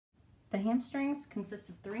The hamstrings consist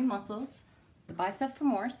of three muscles: the biceps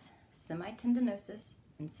femoris, semitendinosus,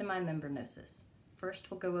 and semimembranosus.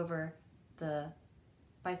 First, we'll go over the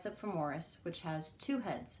biceps femoris, which has two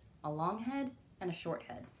heads, a long head and a short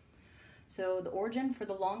head. So the origin for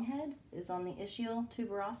the long head is on the ischial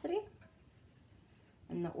tuberosity,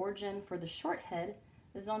 and the origin for the short head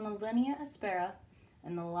is on the linea aspera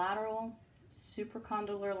and the lateral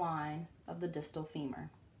supracondylar line of the distal femur.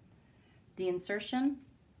 The insertion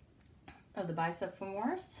of the biceps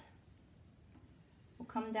femoris will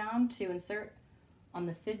come down to insert on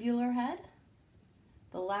the fibular head,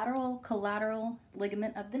 the lateral collateral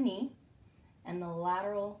ligament of the knee, and the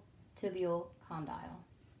lateral tibial condyle.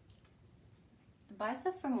 The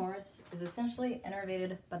biceps femoris is essentially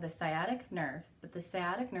innervated by the sciatic nerve, but the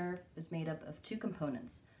sciatic nerve is made up of two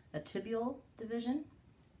components: a tibial division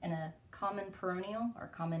and a common peroneal or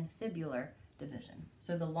common fibular division.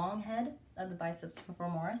 So the long head of the biceps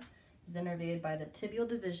femoris is innervated by the tibial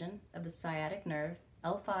division of the sciatic nerve,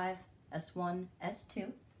 L5, S1,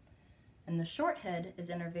 S2, and the short head is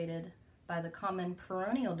innervated by the common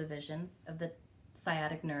peroneal division of the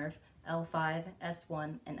sciatic nerve, L5,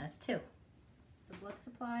 S1, and S2. The blood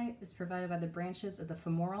supply is provided by the branches of the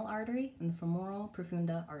femoral artery and the femoral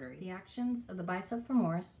profunda artery. The actions of the biceps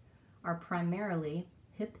femoris are primarily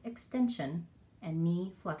hip extension and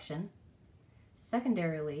knee flexion.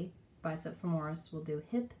 Secondarily, biceps femoris will do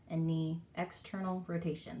hip and knee external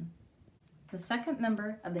rotation. The second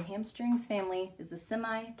member of the hamstrings family is the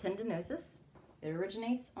semitendinosus. It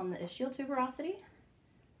originates on the ischial tuberosity,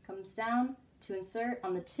 comes down to insert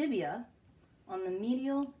on the tibia on the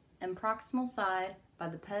medial and proximal side by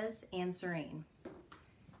the pes anserine.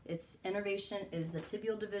 Its innervation is the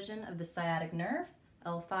tibial division of the sciatic nerve,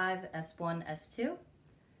 L5, S1, S2.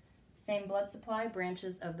 Same blood supply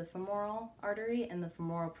branches of the femoral artery and the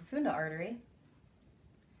femoral profunda artery.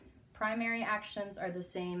 Primary actions are the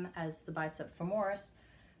same as the biceps femoris,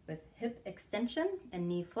 with hip extension and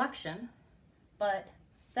knee flexion, but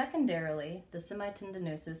secondarily, the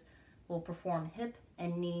semitendinosus will perform hip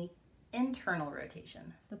and knee internal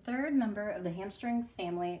rotation. The third member of the hamstrings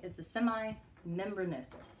family is the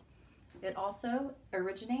semimembranosus. It also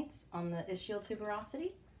originates on the ischial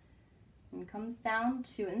tuberosity and comes down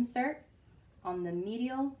to insert on the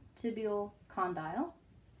medial tibial condyle.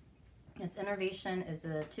 Its innervation is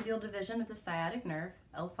the tibial division of the sciatic nerve,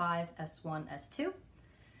 L5, S1, S2.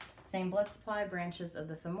 Same blood supply branches of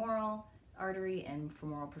the femoral artery and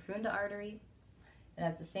femoral profunda artery. It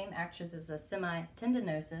has the same actions as a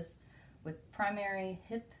semitendinosus, with primarily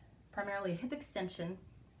hip extension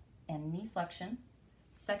and knee flexion.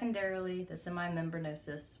 Secondarily, the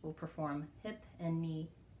semimembranosus will perform hip and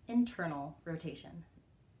knee internal rotation.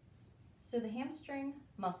 So the hamstring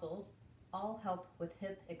muscles all help with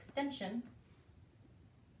hip extension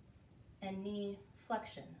and knee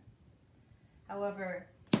flexion. However,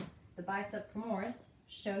 the biceps femoris,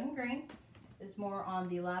 shown in green, is more on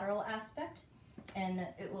the lateral aspect, and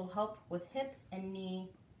it will help with hip and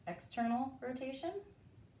knee external rotation.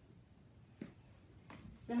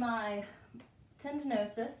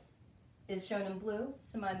 Semitendinosus is shown in blue,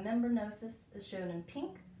 semimembranosus is shown in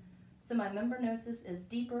pink. Semimembranosus is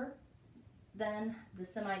deeper than the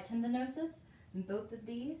semitendinosus, and both of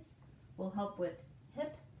these will help with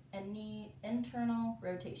hip and knee internal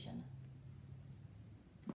rotation.